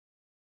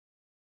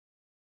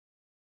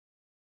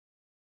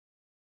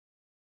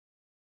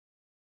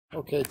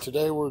Okay,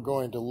 today we're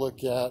going to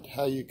look at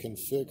how you can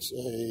fix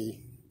a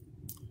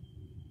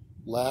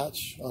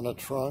latch on a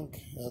trunk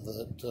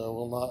that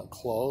will not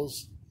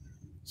close.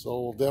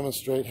 So we'll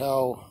demonstrate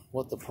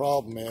what the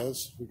problem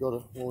is.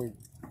 When we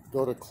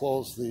go to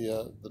close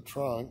the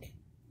trunk,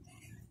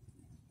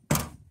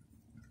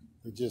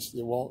 it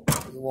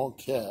won't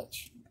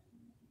catch.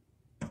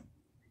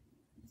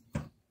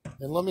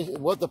 And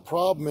what the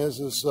problem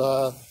is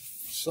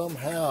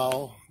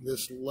somehow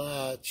this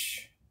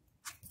latch.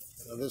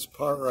 This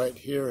part right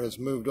here has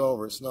moved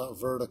over. It's not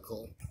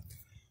vertical.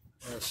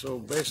 So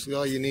basically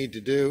all you need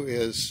to do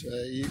is,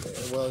 you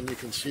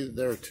can see that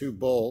there are two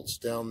bolts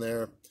down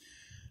there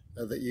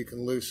that you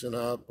can loosen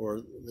up,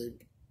 or they're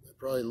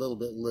probably a little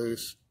bit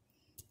loose.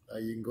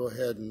 You can go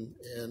ahead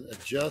and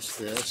adjust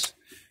this.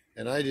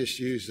 And I just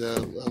used a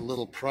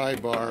little pry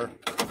bar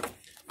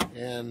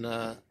and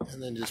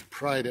then just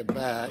pried it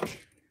back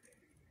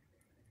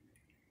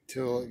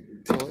till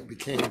it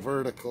became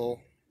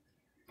vertical.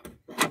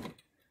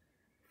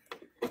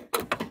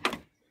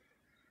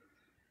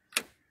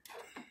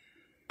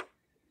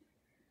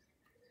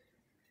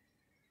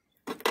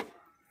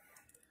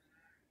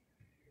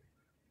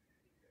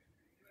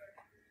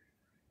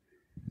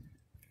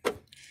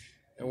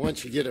 And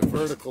once you get it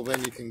vertical,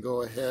 then you can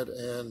go ahead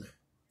and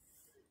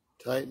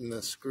tighten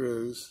the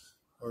screws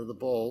or the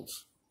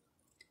bolts,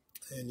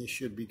 and you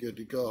should be good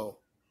to go.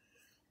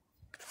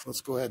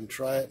 Let's go ahead and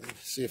try it and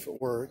see if it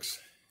works.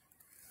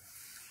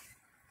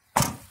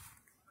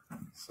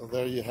 So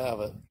there you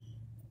have it.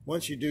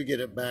 Once you do get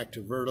it back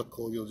to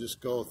vertical, you'll just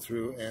go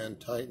through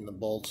and tighten the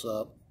bolts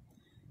up,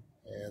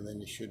 and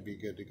then you should be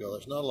good to go.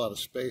 There's not a lot of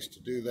space to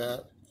do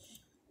that.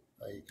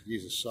 You could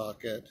use a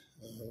socket,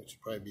 which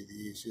would probably be the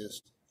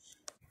easiest.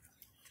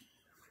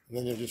 And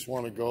then you just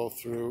want to go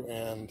through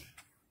and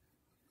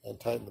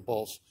tighten the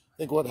bolts. I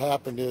think what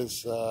happened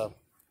is the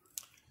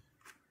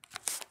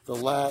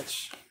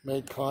latch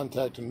made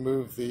contact and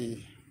moved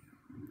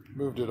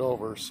it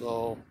over,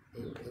 so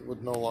it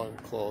would no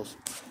longer close.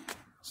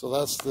 So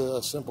that's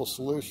the simple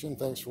solution.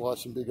 Thanks for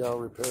watching Big Al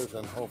Repairs,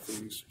 and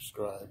hopefully you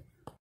subscribe.